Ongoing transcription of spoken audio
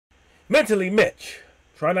Mentally Mitch,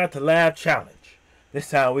 try not to laugh challenge. This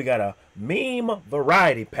time we got a meme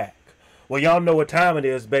variety pack. Well, y'all know what time it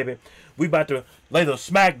is, baby. We about to lay the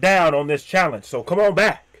smack down on this challenge. So come on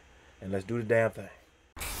back and let's do the damn thing.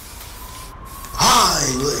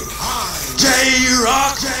 Highly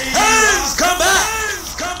J-Rocc has come back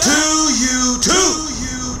to you too.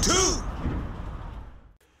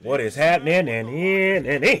 What is happening and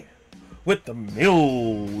in with the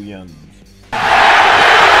millions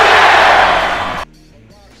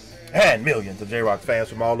and millions of J-Rocc fans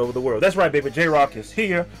from all over the world? That's right, baby. J-Rocc is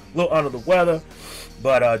here, a little under the weather,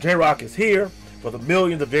 but J-Rocc is here for the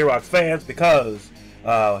millions of J-Rocc fans because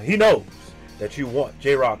he knows that you want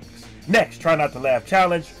J-Rocc's next Try Not to Laugh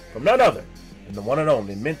challenge from none other than the one and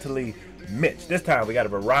only Mentally Mitch. This time we got a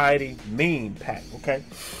variety meme pack, okay?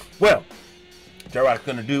 Well, J-Rocc's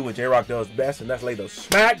gonna do what J-Rocc does best, and that's lay the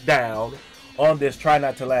smack down on this Try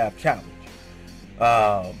Not to Laugh challenge.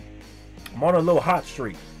 I'm on a little hot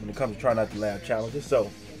streak when it comes to Try Not to Laugh challenges, so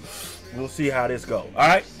we'll see how this goes. All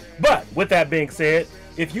right, but with that being said,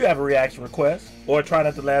 if you have a reaction request or a Try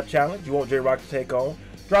Not to Laugh challenge you want J-Rocc to take on,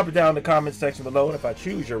 drop it down in the comment section below, and if I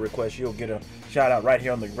choose your request, you'll get a shout out right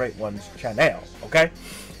here on the Great Ones channel, okay?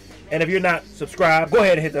 And if you're not subscribed, go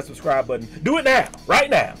ahead and hit that subscribe button. Do it now, right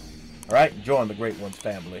now. All right, join the Great Ones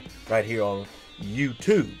family right here on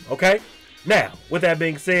YouTube, okay? Now, with that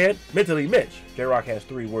being said, Mentally Mitch, J-Rocc has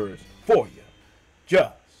 3 words for you.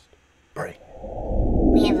 Just bring it.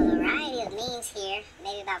 We have a variety of memes here,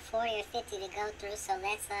 maybe about 40 or 50 to go through, so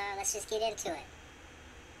let's just get into it.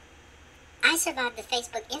 I survived the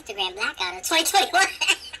Facebook Instagram blackout of 2021.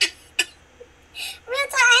 Real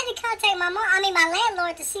talk, I had to contact my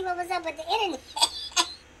landlord to see what was up with the internet.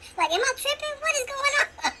 Like, am I tripping? What is going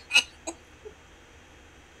on?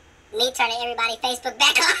 Me turning everybody Facebook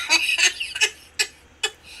back on.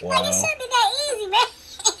 Wow. Like, it shouldn't be that easy, man.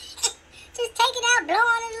 Just take it out, blow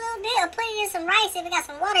on it a little bit, or put it in some rice if it got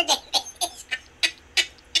some water damage.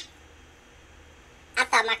 I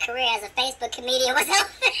thought my career as a Facebook comedian was over.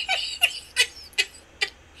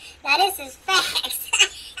 Now this is facts.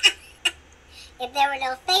 If there were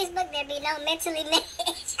no Facebook, there'd be no Mentally Mitch.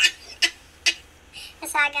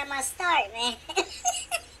 That's how I got my start, man.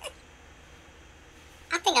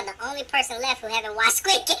 I think I'm the only person left who haven't watched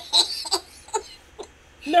Squid Game.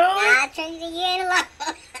 No. Nah, Trinity, you ain't alone.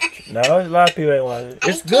 No, a lot of people ain't watching it. I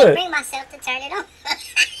It's just can't good. bring myself to turn it on.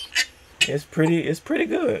 It's pretty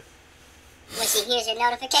good. When she hears your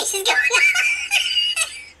notifications going on.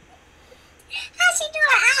 How's she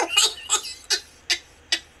doing her eyeliner?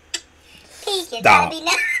 Peek, gotta be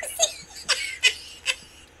nosy.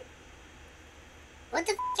 What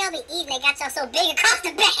the f y'all be eating? They got y'all so big across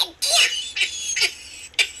the back.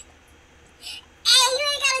 Hey, you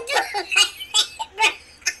ain't gotta do it like that, bro.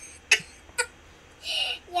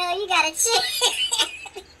 Yo, you gotta chill.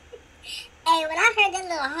 Hey, when I heard that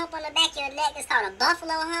little hump on the back of your neck, it's called a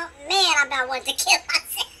buffalo hump. Man, I about wanted to kill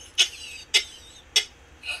myself.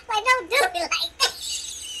 Like, don't do it like that.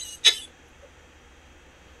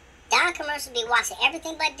 Don commercials be washing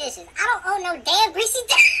everything but dishes. I don't own no damn greasy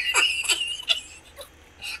duck.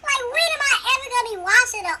 Like, when am I ever gonna be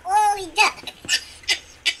washing an oily duck?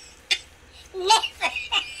 Never.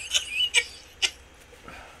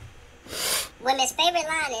 Women's favorite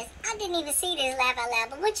line is, I didn't even see this, laugh out loud,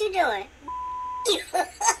 but what you doing? You.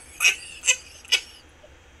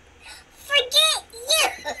 Forget you.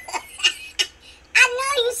 I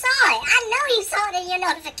know you saw it. I know you saw it in your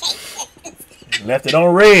notifications. Left it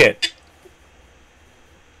on red.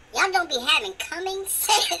 Y'all don't be having coming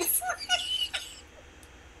sense.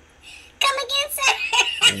 Come again, sir.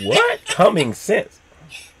 What? Coming sense.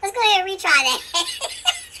 Let's go ahead and retry that.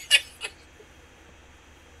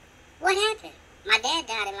 What happened? My dad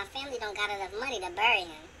died and my family don't got enough money to bury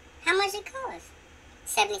him. How much it cost?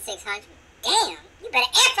 $7,600. Damn, you better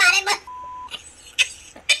air fry that mother.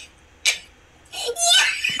 Yeah.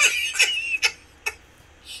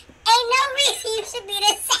 Ain't no reason you should be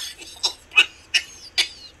this savage, bro.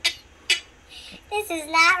 This is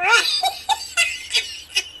not right.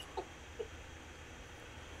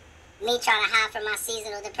 Me trying to hide from my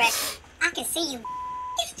seasonal depression. I can see you.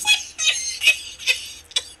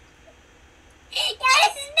 Yo,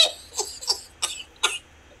 this is me.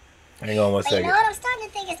 Hang on one But you second. know what? I'm starting to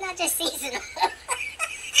think it's not just seasonal.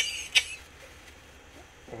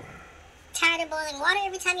 Tired of boiling water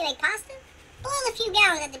every time you make pasta? Boil a few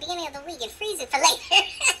gallons at the beginning of the week and freeze it for later.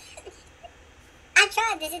 I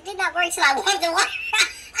tried this. It did not work till I warmed the water.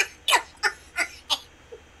 Come on.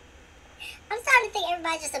 I'm starting to think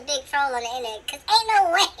everybody's just a big troll on the internet, because ain't no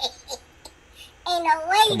way. Ain't no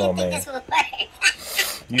way you Come can on, think man. this will work.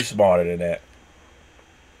 You smarter than that.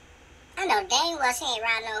 know dang well she ain't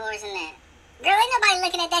riding no horse in that. Girl, ain't nobody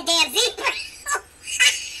looking at that damn zebra.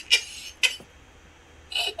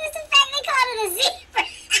 It's the fact they called it a zebra.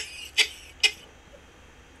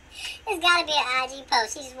 It's gotta be an IG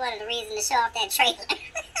post. She just wanted a reason to show off that trailer.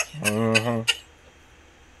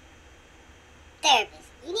 Therapist,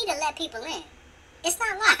 you need to let people in. It's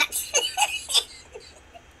not locked.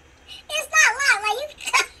 It's not locked. Like, you can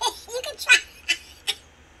come in. You can try.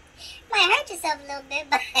 Might hurt yourself a little bit,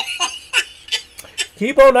 but...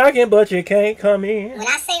 Keep on knocking, but you can't come in. When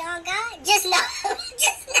I say on God, just know.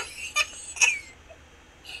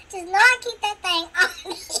 Just know I keep that thing on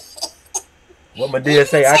me. What my dad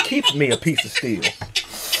say, I keeps me a piece of steel.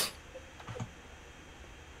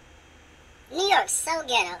 New York's so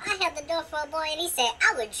ghetto. I held the door for a boy and he said,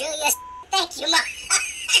 I would drill your thank you, Mom.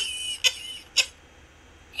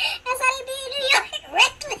 That's how they be in New York.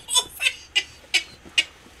 Reckless.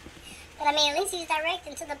 But I mean, at least he's direct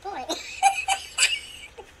and to the point.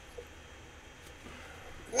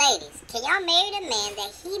 Ladies, can y'all marry the man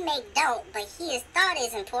that he make don't, but he has thought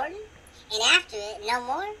is important? And after it, no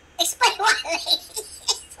more? Explain why,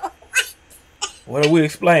 ladies. What are we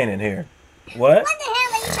explaining here? What? What the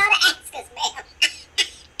hell are you trying to ask us, ma'am?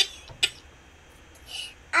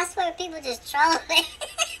 I swear people just trolling.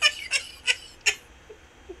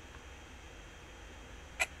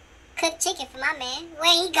 Cook chicken for my man.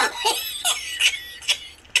 Where he going?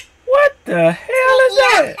 What the hell is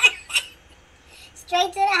that?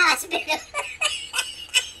 Straight to the hospital.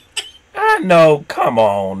 I know. Come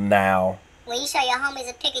on now. When you show your homies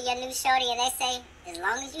a pic of your new shorty and they say, as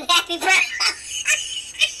long as you happy, bro.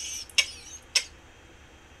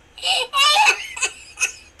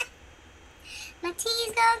 My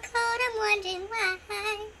tea's gone cold, I'm wondering why.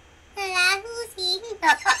 Like, who's eating?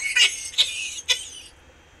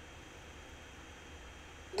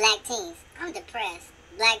 Black teens, I'm depressed.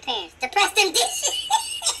 Black parents, depressed and dishes.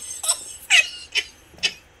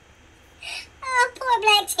 Oh, poor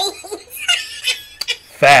black teens.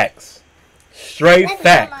 Facts. Straight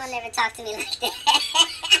facts. My mom never talked to me like that.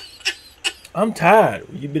 I'm tired.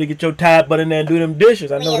 You better get your tired butt in there and do them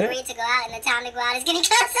dishes. I know We that. agreed to go out and the time to go out is getting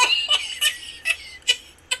closer.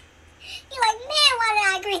 You're like, man, why did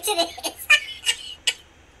I agree to this?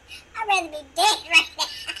 I'd rather be dead right now.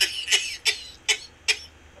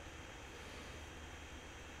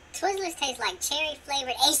 Twizzlers taste like cherry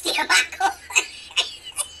flavored HDMI.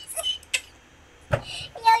 Yo,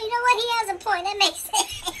 you know what? He has a point. That makes sense.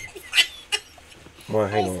 Well, I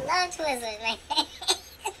hang used to on. love Twizzlers, man.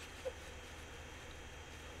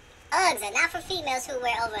 Uggs are not for females who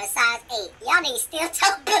wear over a size 8. Y'all need steel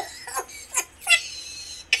toe boots.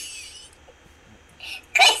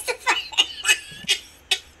 Christopher.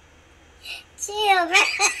 Chill, bro.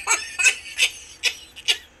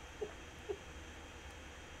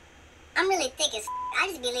 I'm really thick as I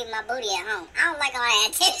just be leaving my booty at home. I don't like all that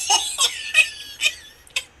attention.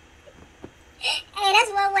 Hey,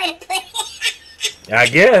 that's one way to put it. I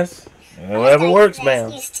guess. Whatever works,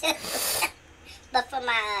 ma'am. But for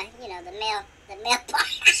my, you know, the male part.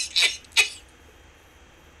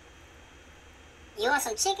 You want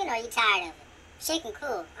some chicken or are you tired of it? Chicken,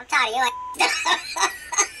 cool. I'm tired of your ass.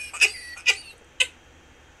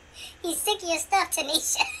 He's sick of your stuff,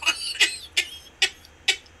 Tanisha.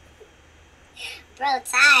 Bro,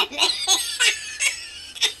 tired, man.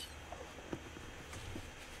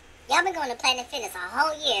 Y'all been going to Planet Fitness a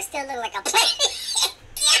whole year and still look like a planet.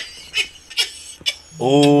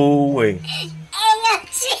 Oh, wait. Hey, yo,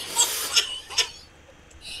 shit.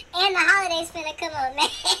 And the holidays finna come up, man.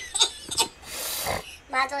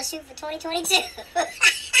 Might as well shoot for 2022.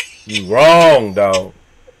 You wrong, dog.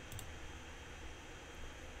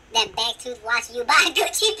 That back tooth watching you buy a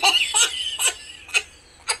Gucci bag.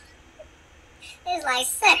 It's like,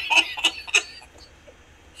 sir,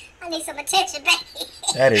 I need some attention, baby.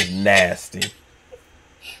 That is nasty.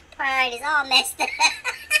 Priorities all messed up.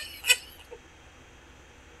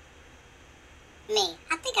 Me,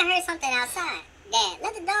 I think I heard something outside. Dad,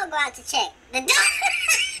 let the dog go out to check. The dog.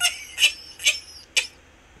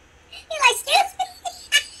 He like, excuse me.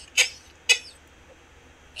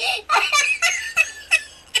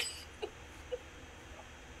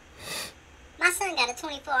 My son got a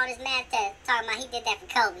 24 on his math test, talking about he did that for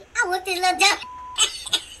Kobe. I whooped his little dumb.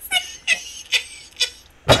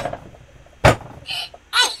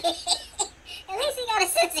 At least he got a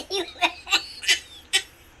sense of humor.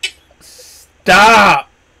 Stop.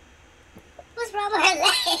 What's wrong with her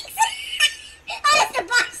legs? Oh, that's the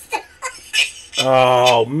bar stool.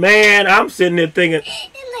 Oh, man. I'm sitting there thinking. It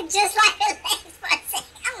looked just like her legs for a second.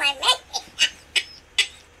 I'm like, man.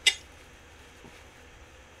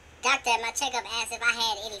 Doctor at my checkup asked if I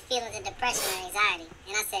had any feelings of depression or anxiety.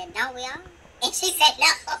 And I said, don't we all? And she said,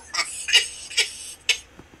 no.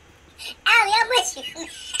 Allie, I'm with you.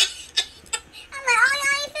 I'm like, oh,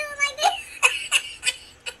 y'all ain't feeling like this?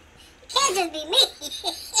 It can't just be me.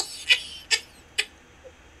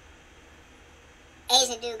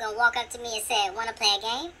 Asian dude gonna walk up to me and say, wanna play a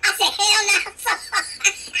game? I said, hell no.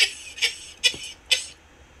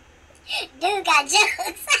 Dude got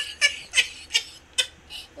jokes.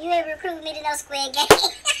 You ain't recruit me to no Squid Game.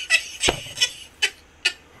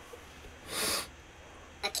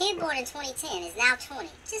 A kid born in 2010 is now 20.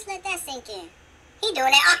 Just let that sink in. He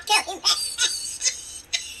doing that R. Kelly, man.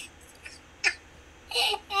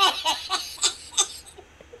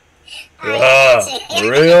 For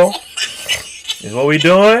real? Is what we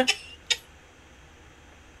doing?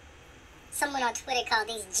 Someone on Twitter called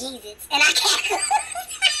these Jesus, and I can't.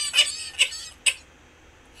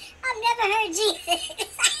 I've never heard Jesus.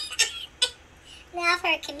 Now I've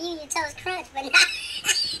heard communion toast crunch, but not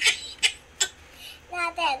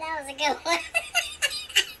not that. That was a good one.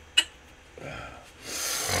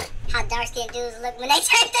 How dark-skinned dudes look when they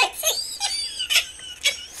turn 13.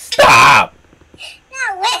 Stop!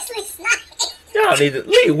 Not Wesley Snipes. Y'all need to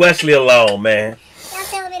leave Wesley alone, man. Y'all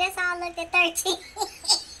telling me that's how I looked at 13?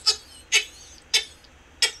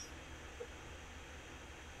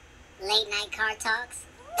 Late night car talks.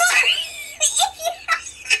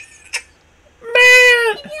 Man!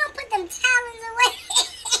 If you don't put them talons away.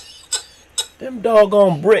 Them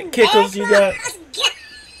doggone brick kickers you got.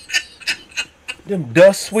 Them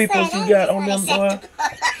dust sweepers you got on them, boy.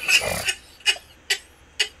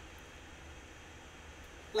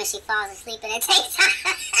 When she falls asleep and it takes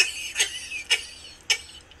time.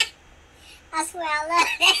 I swear I love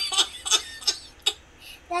that.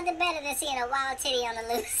 Nothing better than seeing a wild titty on the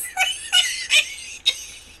loose.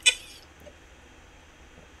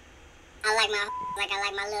 I like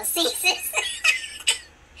my little Caesars.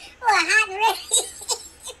 Oh, hot and ready.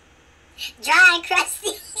 Dry and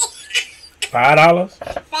crusty. $5?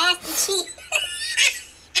 Fast and cheap.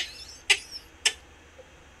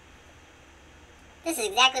 This is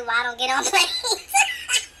exactly why I don't get on planes.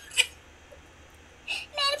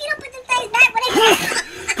 Man, if you don't put them things back when they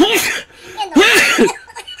in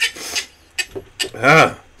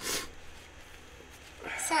the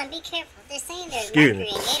Son, be careful. They're saying there's mercury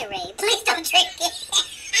in Gatorade. Please don't drink it.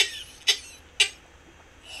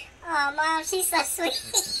 Oh, Mom, she's so sweet.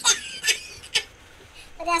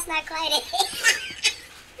 But that's not quite it.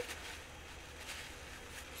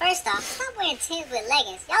 First off, stop wearing Tims with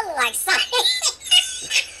leggings. Y'all look like Sonic.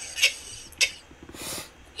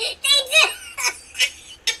 They do.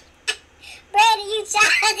 Brandon, you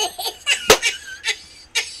childish.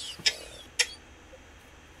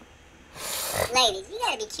 Ladies, you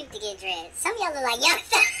gotta be cute to get dressed. Some of y'all look like young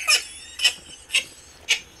stuff.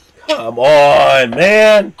 Come on,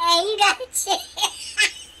 man. Hey, you got a chill.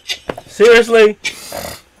 Seriously?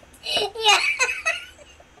 Yeah.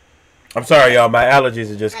 I'm sorry, y'all. My allergies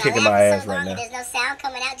are just kicking my ass right now. There's no sound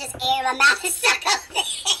coming out, just air in my mouth is stuck open.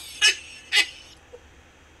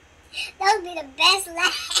 Those be the best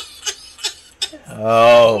laughs.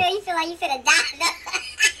 Oh. You feel like you finna die.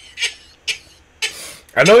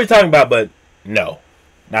 I know what you're talking about, but no.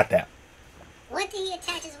 Not that. What did he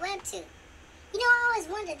attach his web to? You know, I always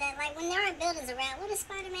wondered that, like, when there aren't buildings around, what does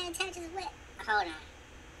Spider-Man attach his web? Hold on.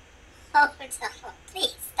 Hold on.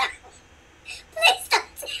 Please stop. Please stop.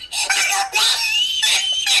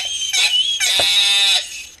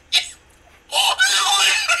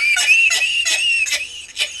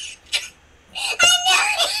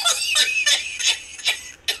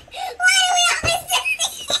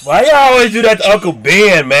 Why y'all always do that to Uncle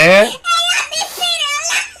Ben, man?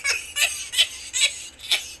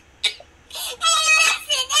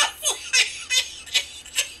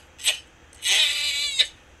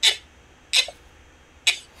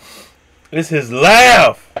 It's his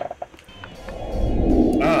laugh.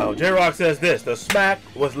 Oh, J-Rocc says this. The smack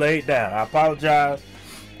was laid down. I apologize.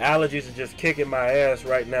 Allergies are just kicking my ass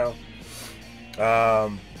right now.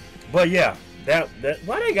 But yeah, that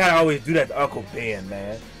why they gotta always do that to Uncle Ben,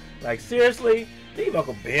 man? Like, seriously, leave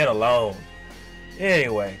Uncle Ben alone.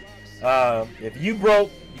 Anyway, if you broke,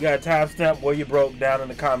 you got a timestamp where you broke down in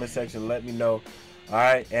the comment section. Let me know. All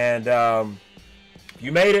right, and if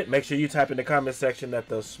you made it, make sure you type in the comment section that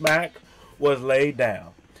the smack was laid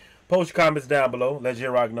down. Post your comments down below. Let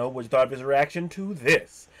J-Rocc know what you thought of his reaction to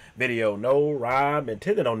this video. No rhyme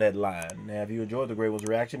intended on that line. Now, if you enjoyed the Great One's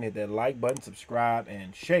reaction, hit that like button, subscribe,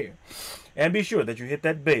 and share. And be sure that you hit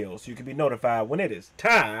that bell so you can be notified when it is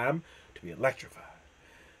time to be electrified.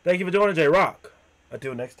 Thank you for joining J-Rocc.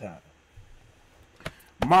 Until next time.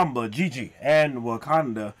 Mamba, Gigi, and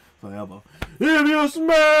Wakanda forever. If you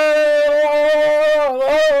smell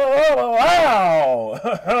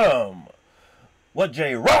what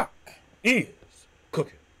J-Rocc is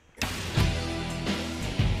cooking.